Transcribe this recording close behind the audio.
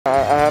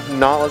I've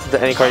not listened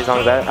to any Cardi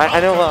songs. I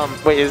know.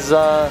 Wait, is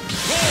the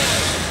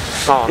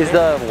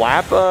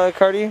WAP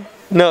Cardi?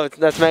 No,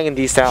 that's Megan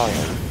Thee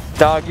Stallion.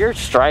 Dog, you're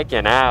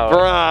striking out.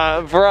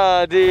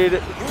 Bruh,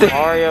 dude.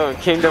 Mario and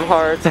Kingdom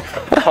Hearts,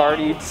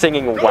 Cardi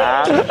singing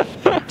WAP.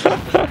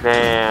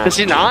 Man. Is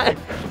she not?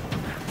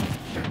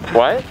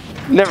 What?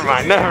 Never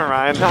mind. No,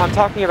 I'm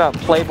talking about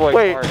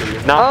Playboy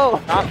Cardi,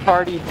 not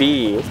Cardi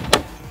B.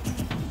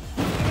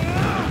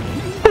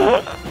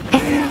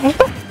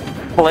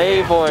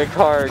 Playboy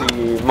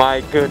Cardi,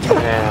 my good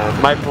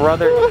man, my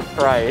brother in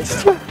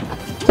Christ.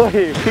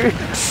 Wait,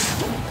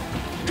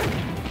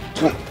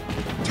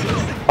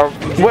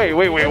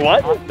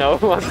 what? No,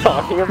 who I'm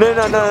talking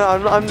about? No,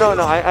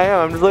 I am.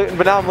 I'm just looking,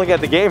 but now I'm looking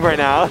at the game right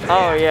now.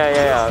 Oh,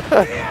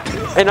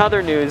 yeah. In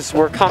other news,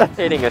 we're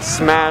commentating a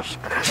Smash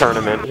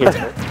tournament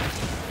here.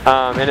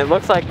 And it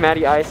looks like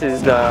Mattyice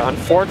is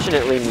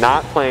unfortunately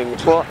not playing,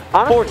 well,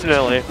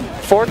 honestly,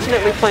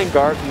 fortunately playing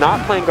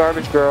not playing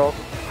Garbage Girl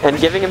and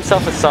giving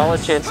himself a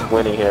solid chance of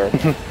winning here.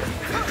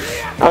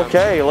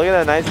 Okay, look at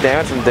that nice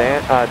damage from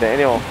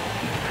Daniel.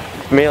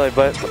 Melee,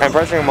 but I'm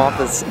pressuring him off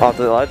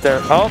the ledge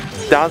there. Oh,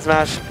 down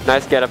smash.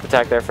 Nice get up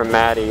attack there from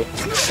Matty.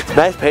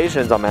 Nice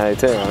patience on Matty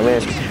too. I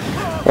mean,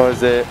 what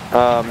was it?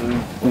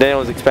 Daniel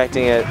was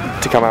expecting it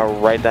to come out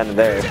right then and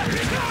there.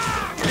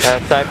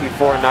 Type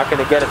before, not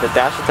going to get it. The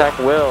dash attack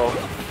will.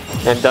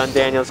 And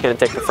dundaniel's going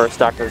to take the first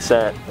stock of the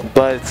set.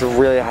 But it's a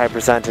really high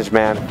percentage,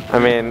 man. I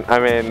mean,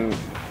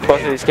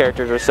 both of these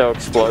characters are so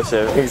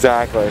explosive.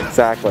 Exactly.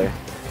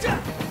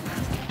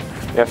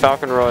 Yeah,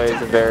 Falcon Roy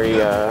is a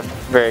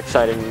very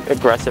exciting,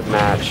 aggressive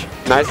match.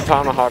 Nice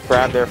tomahawk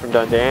grab there from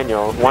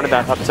dundaniel. Wanted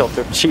that up tilt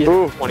to cheese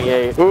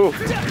 28. Ooh.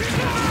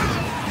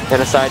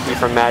 And a side B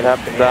from Matt.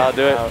 That'll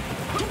do it.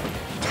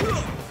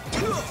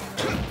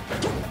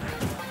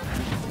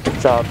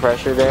 Solid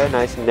pressure there,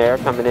 nice and there,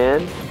 coming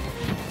in.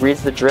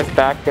 Reads the drift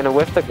back, gonna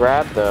whiff the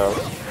grab though.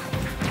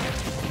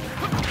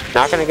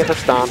 Not gonna get the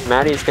stomp.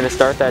 Matty's gonna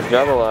start that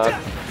juggle up.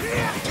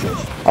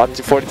 Up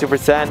to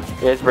 42%.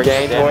 It's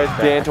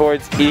getting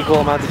towards equal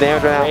amounts of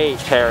damage right now. Great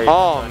parry.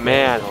 Oh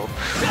man.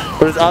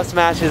 But his up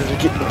smashes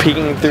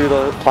peeking through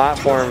the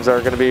platforms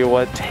are gonna be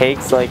what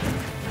takes it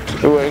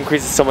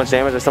increases so much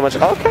damage or so much.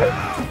 Okay.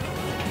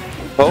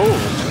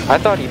 Oh, I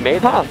thought he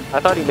made that. I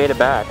thought he made it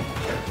back.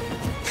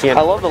 I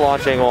love the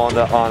launch angle on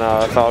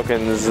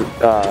Falcon's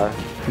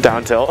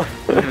down tilt.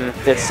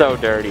 It's so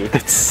dirty.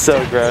 It's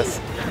so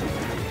gross.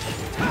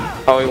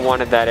 Oh, he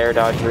wanted that air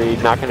dodge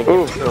read. Not going to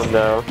get to him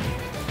though.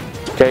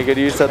 Okay, good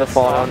use of the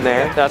fall on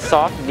there. That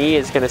soft knee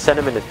is going to send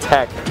him into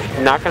tech.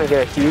 Not going to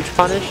get a huge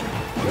punish,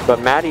 but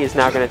Matty is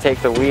now going to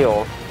take the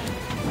wheel.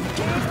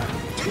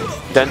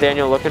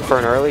 dundaniel looking for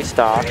an early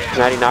stop.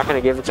 Matty not going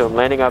to give it to him.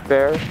 Landing up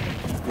air.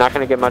 Not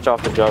going to get much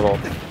off the juggle.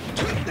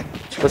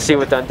 Let's see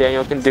what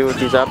dundaniel can do with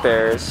these up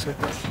airs.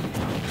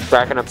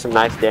 Racking up some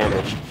nice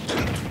damage.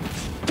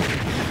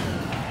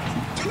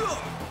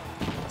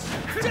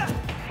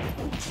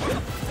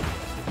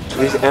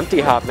 These empty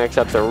hop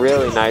mix-ups are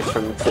really nice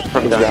from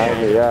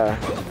dundaniel. Yeah.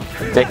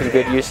 Making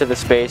good use of the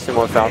space and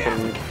what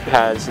Falcon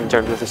has in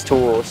terms of his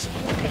tools.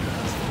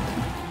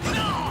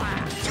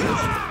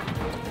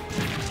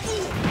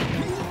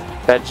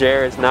 That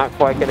Jer is not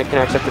quite going to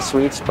connect at the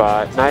sweet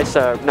spot. Nice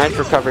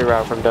recovery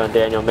route from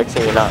dundaniel,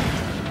 mixing it up.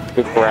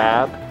 Good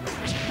grab.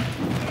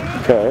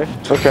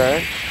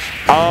 Okay.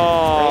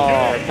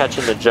 Oh!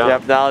 Catching the jump.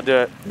 Yep,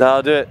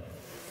 that'll do it.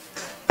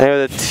 And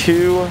with a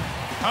 2-0.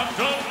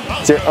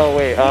 Oh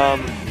wait,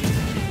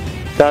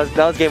 that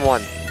was game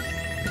 1.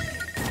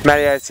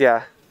 Mattyice,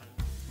 yeah.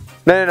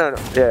 No.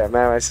 Yeah,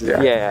 Mattyice,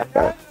 yeah. Yeah.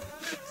 Got it.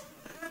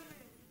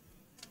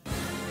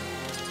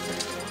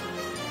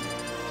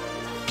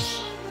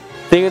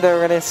 Think that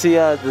we're gonna see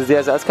the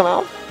ZSS come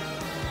out?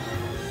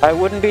 I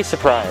wouldn't be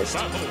surprised.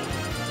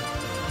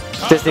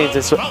 Just need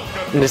to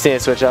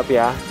switch up,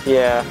 yeah.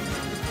 Yeah.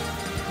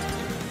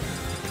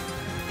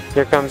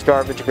 Here comes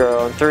Garbage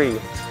Girl in 3,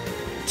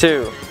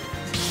 2,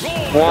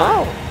 1.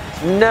 Wow.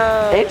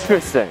 No.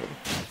 Interesting.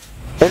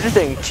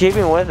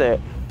 Keeping with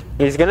it.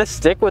 He's gonna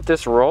stick with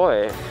this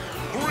Roy.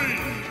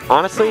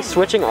 Honestly,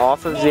 switching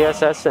off of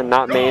ZSS and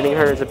not maining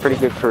her is a pretty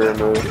good career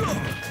move.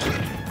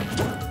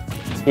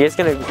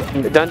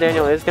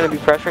 dundaniel is gonna be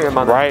pressuring him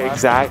on the right,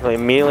 exactly.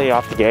 Immediately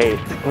off the gate.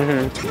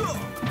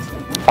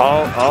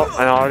 Oh,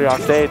 and already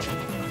off stage.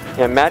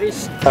 Yeah,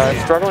 Matty's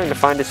struggling to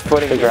find his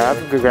footing. Good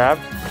grab.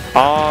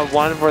 Oh,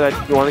 wanted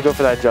to go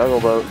for that juggle,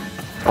 but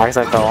I guess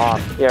I fell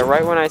off. Yeah,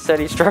 right when I said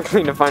he's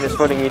struggling to find his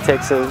footing, he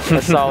takes a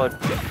solid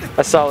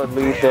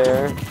lead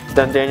there.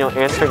 dundaniel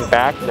answering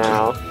back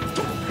now.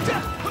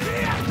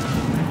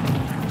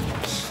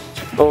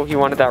 Oh, he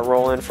wanted that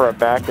roll in for a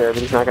back there,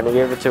 but he's not going to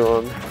give it to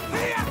him.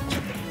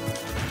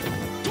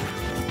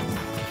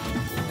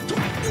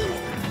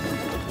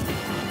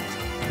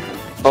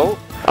 Oh,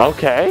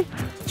 okay.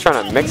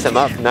 Trying to mix him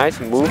up. Nice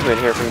movement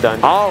here from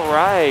dundaniel. All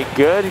right,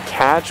 good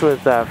catch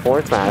with that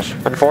forward smash.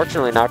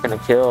 Unfortunately, not going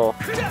to kill.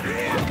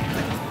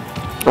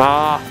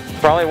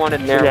 Probably wanted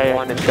Nair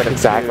 1 instead of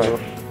 2.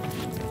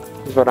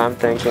 Is what I'm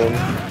thinking.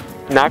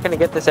 not going to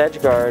get this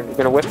edge guard.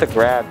 Going to whip the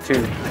grab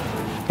too.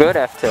 Good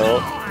F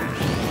tilt.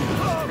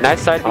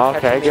 Nice side B catch.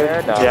 Okay,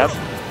 good. Yep.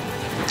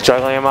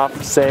 Struggling him off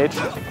the stage.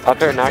 Up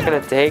there, not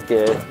going to take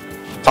it.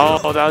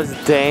 Oh, that was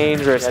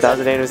dangerous. Yeah, that was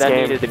a dangerous that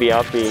game. That needed to be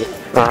up B.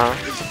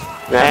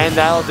 And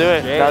that'll do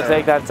it. That'll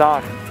take that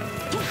stock.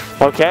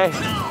 Okay.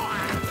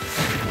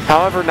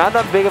 However, not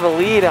that big of a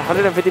lead,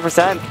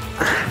 150%.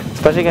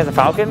 Especially against a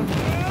Falcon.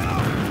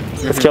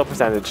 It's kill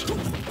percentage.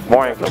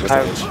 More than kill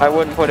percentage. I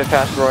wouldn't put it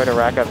past Roy to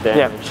rack up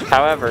damage. Yeah.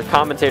 However,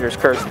 commentators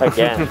curse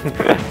again.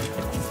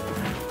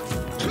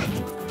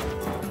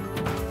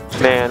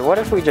 Man, what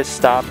if we just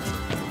stopped?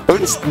 We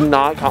just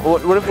not.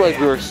 What if like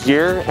we were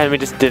here and we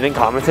just didn't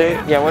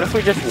commentate? Yeah. What if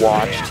we just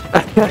watched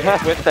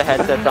with the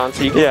headsets on,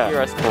 so you can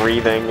hear us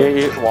breathing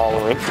and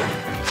swallowing?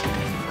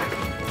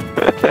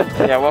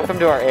 Yeah. Welcome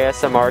to our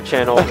ASMR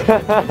channel with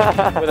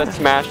a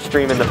Smash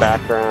stream in the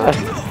background.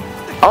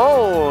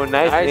 Oh,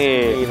 nice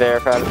knee there.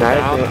 Nice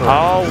knee.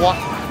 Oh, what?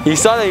 You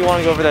saw that you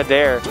want to go for that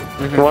dare.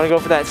 You want to go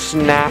for that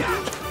snap,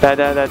 that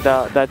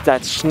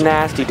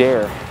snasty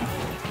dare.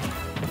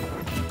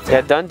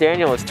 Yeah,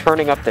 dundaniel is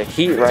turning up the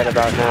heat right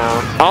about now.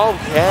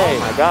 Okay. Oh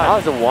my god. That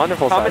was a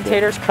wonderful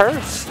commentator's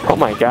curse. Oh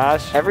my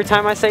gosh. Every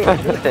time I say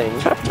anything.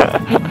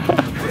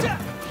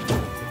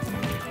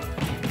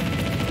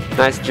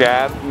 Nice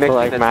jab. Mixing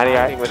like the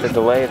Mattyice with the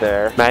delay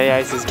there.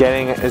 Mattyice is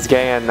getting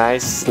a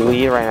nice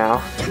lead right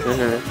now.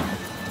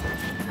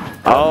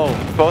 Oh,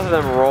 both of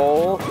them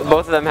roll.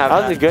 Both of them have.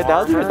 That was a good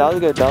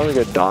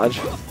dodge.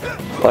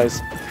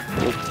 Place.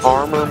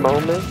 Armor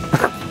moment.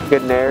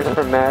 Good nairs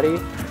from Matty.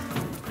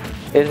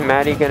 Is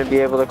Matty going to be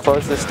able to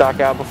close this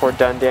stock out before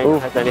dundaniel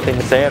has anything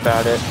to say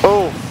about it?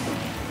 Oh!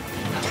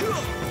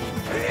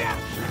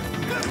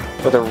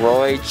 With a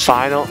Roy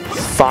final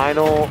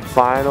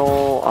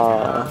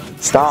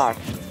stock.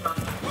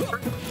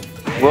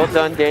 Will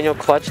dundaniel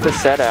clutch the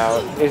set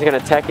out? He's going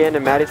to tech in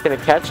and Matty's going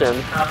to catch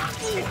him.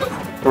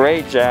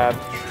 Great jab.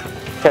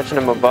 Catching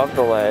him above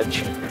the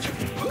ledge.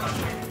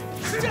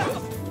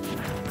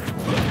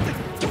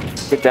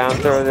 Good down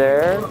throw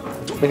there.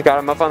 He's got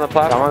him up on the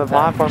platform. On the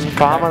platform.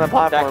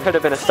 That could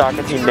have been a stock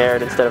if he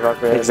nared instead of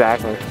upgrade.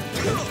 Exactly.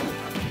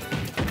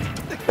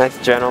 Nice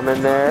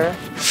gentleman there.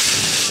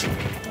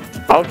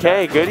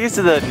 Okay, good use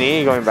of the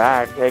knee going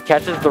back. It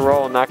catches the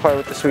roll, not quite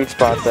with the sweet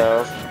spot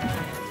though.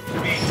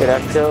 Good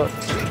F tilt.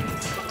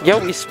 Yo,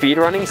 we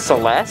speedrunning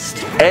Celeste?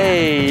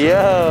 Hey,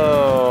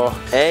 yo!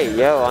 Hey,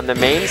 yo, on the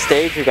main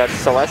stage we got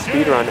Celeste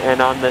speedrun,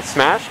 and on the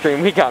Smash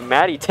stream we got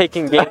Matty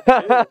taking game 2.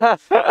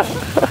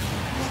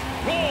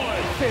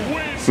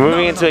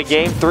 Moving into a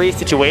game 3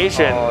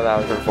 situation. Oh, that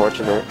was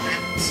unfortunate.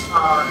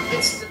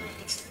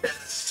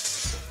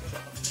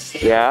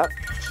 Yeah.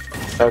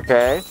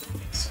 Okay.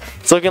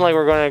 It's looking like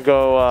we're gonna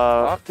go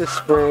off the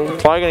spring.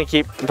 Probably gonna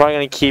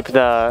keep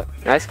the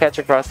nice catch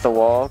across the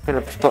wall.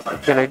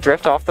 Gonna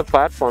drift off the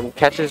platform.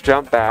 Catch his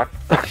jump back.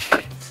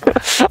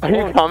 Are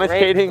you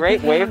commentating?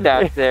 Great wave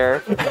dash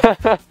there.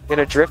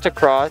 Gonna drift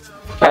across.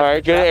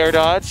 Alright, good air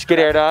dodge. Good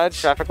air dodge.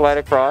 Traffic light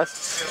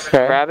across.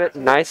 Okay. Grab it.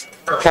 Nice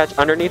catch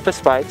underneath the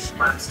spikes.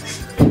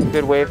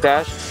 Good wave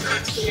dash.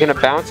 Gonna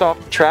bounce off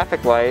the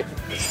traffic light.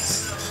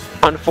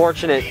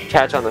 Unfortunate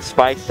catch on the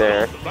spike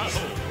there.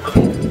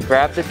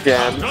 Grab the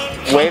gem.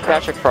 Wave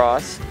dash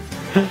across.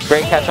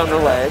 Great catch on the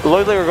ledge.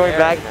 Looks like we're going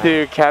back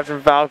to Captain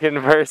Falcon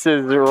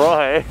versus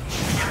Roy.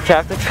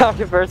 Captain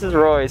Falcon versus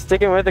Roy.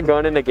 Sticking with it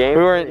going into game.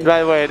 We weren't, by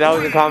the way, that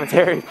was a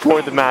commentary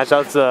for the match.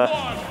 That's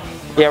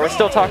yeah, we're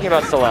still talking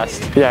about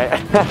Celeste. Yeah.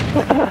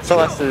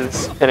 Celeste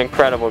is an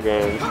incredible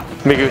game.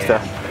 Me gusta.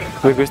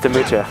 Me gusta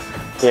mucho.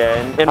 Yeah,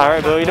 and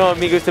alright, but you know what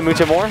me gusta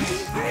mucho more?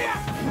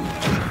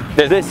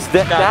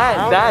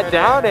 That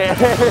down air.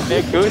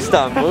 Me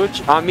gusta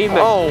mucho.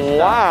 Oh,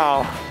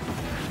 wow.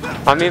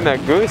 A mí me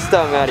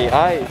gusta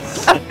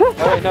Mattyice.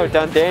 Oh wait, no,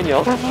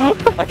 dundaniel.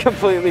 I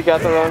completely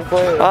got the wrong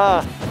player.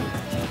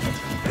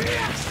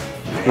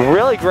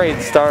 Really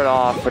great start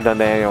off for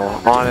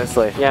dundaniel,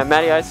 honestly. Yeah,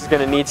 Mattyice is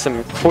going to need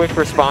some quick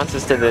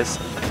responses to this.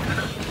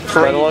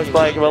 But it looks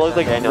like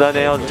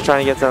dundaniel is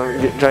trying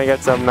to get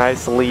some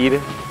nice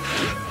lead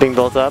being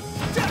built up.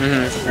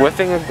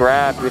 Whiffing a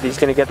grab, but he's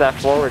going to get that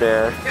forward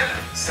air.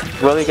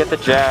 Will he get the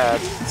jab?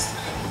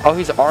 Oh,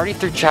 he's already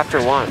through chapter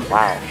 1.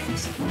 Wow.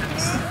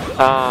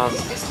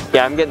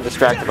 Yeah, I'm getting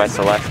distracted by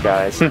Celeste,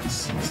 guys.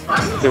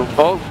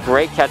 Oh,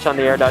 great catch on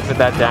the air dodge with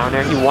that down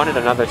air. He wanted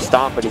another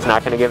stomp, but he's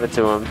not going to give it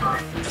to him.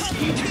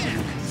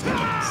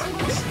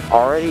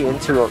 Already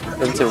into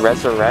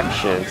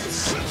resurrection.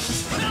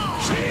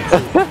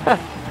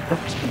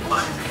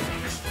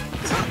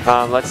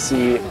 Let's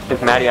see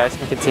if Mattyice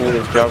can continue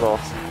his juggle.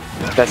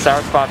 That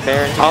sour spot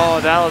there.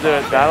 Oh, that'll do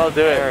it. That'll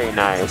do it. Very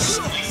nice.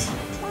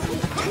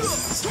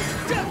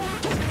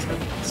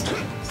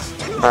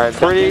 All right,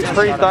 pretty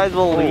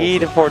sizable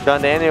lead for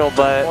dundaniel,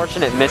 but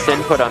fortunate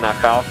misinput on that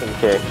Falcon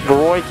kick.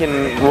 Roy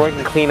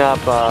can clean up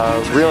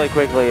really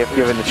quickly if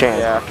given the chance.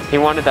 Yeah, he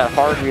wanted that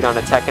hard read on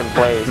a tech in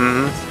place.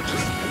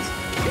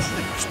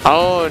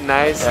 Oh,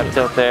 nice. F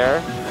tilt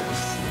there.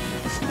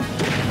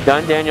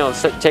 dundaniel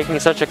is taking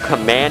such a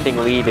commanding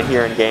lead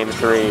here in game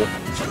 3.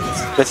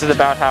 This is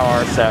about how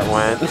our set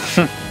went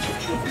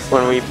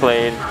when we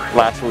played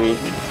last week.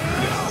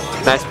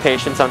 Nice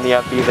patience on the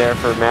up B there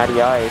for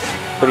Mattyice,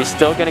 but he's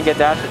still going to get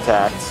dash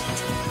attacks.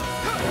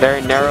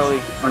 Very narrowly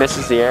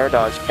misses the air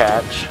dodge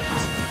catch.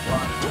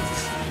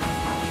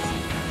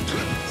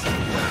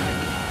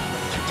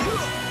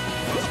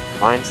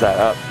 Lines that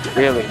up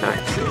really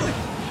nice.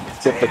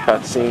 Skip the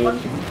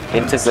cutscene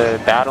into the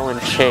battle and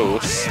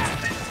chase.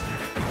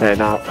 They're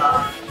not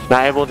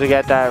able to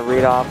get that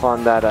read off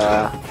on that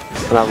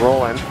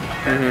rolling.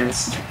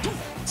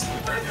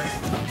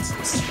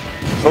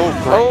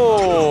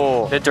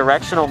 Oh! The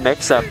directional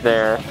mix-up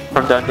there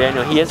from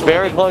dundaniel. He is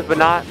very close, but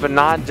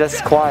not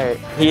just quiet.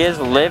 He is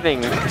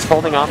living. He's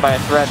holding on by a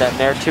thread. That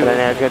Nair 2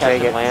 is good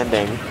take it.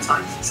 Landing.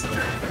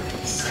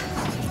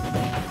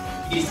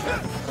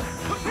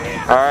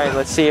 All right,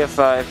 let's see if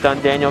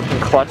dundaniel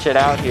can clutch it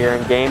out here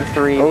in game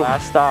 3,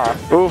 last stop.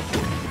 Oof.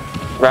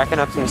 Racking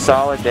up some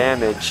solid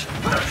damage.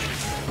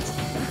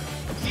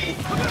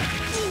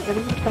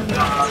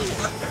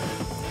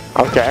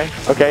 Okay,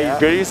 yeah.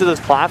 Good use of those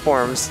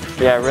platforms.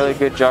 Yeah, really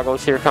good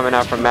juggles here coming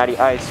out from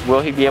Mattyice.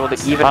 Will he be able to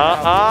even it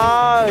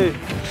out?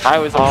 I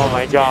was oh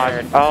my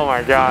god. Oh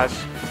my gosh.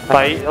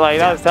 Like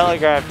that was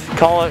telegraphed.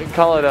 Call it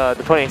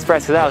the Pony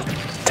Express, because that was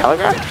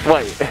telegraphed?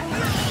 Wait.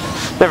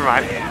 Never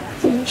mind.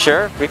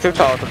 Sure, we could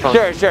call it the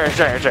Pony. Sure.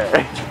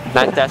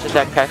 Nice dash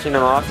attack catching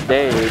him off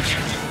stage.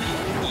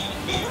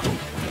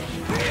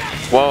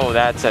 Whoa,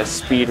 that's a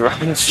speed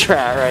run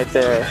strat right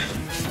there.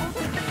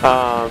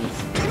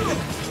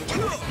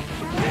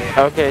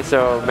 Okay,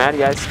 so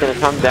Mattyice is going to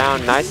come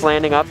down. Nice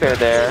landing up air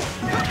there.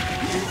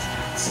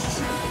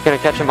 Going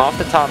to catch him off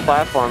the top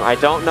platform. I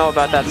don't know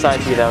about that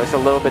side B though. It's a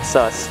little bit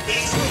sus.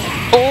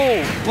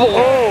 Oh!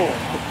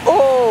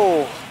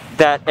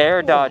 That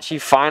air dodge, he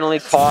finally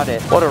caught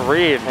it. What a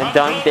read. And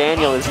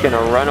dundaniel is going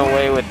to run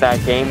away with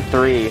that game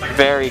 3.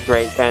 Very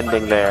great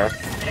ending there.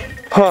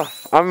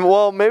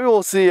 Well, maybe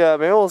we'll see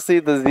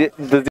the